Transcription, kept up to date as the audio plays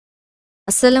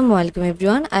Assalamu alaikum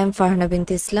everyone. I am Farhana bint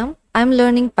Islam. I am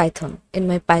learning Python. In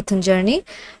my Python journey,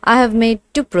 I have made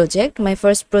two projects. My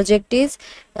first project is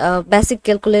basic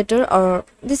calculator, or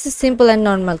this is simple and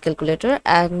normal calculator,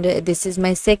 and this is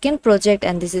my second project,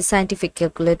 and this is scientific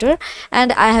calculator.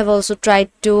 And I have also tried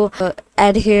to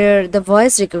add here the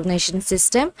voice recognition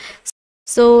system.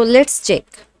 So let's check.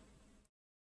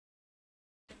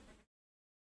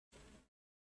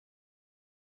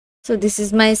 So this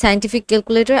is my scientific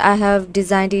calculator. I have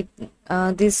designed it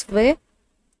this way.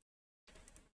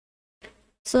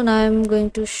 So now I'm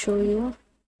going to show you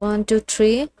 1 2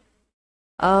 3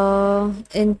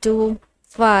 into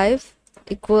 5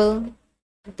 equal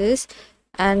this,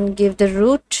 and give the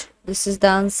root. This is the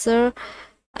answer.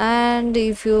 And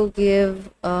if you give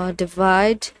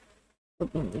divide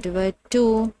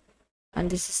 2, and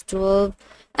this is 12,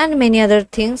 and many other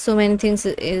things. So many things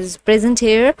is present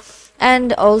here.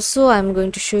 And also I'm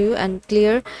going to show you and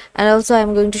clear, and also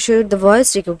I'm going to show you the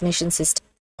voice recognition system.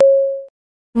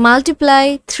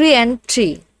 Multiply 3 and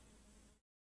 3.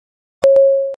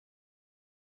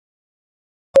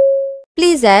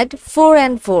 Please add 4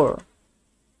 and 4.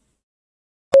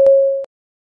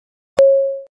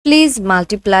 Please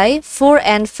multiply 4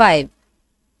 and 5.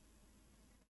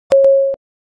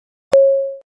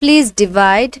 Please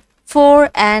divide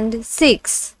 4 and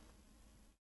 6.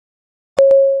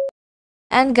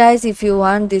 And guys, if you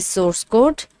want this source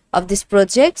code of this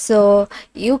project, so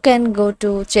you can go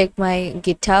to check my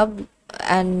GitHub,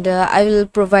 and I will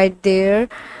provide there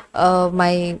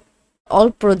my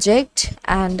all project,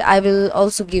 and I will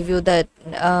also give you that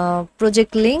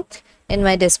project link in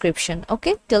my description.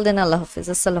 Okay, till then, Allah Hafiz.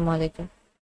 Assalamu alaikum.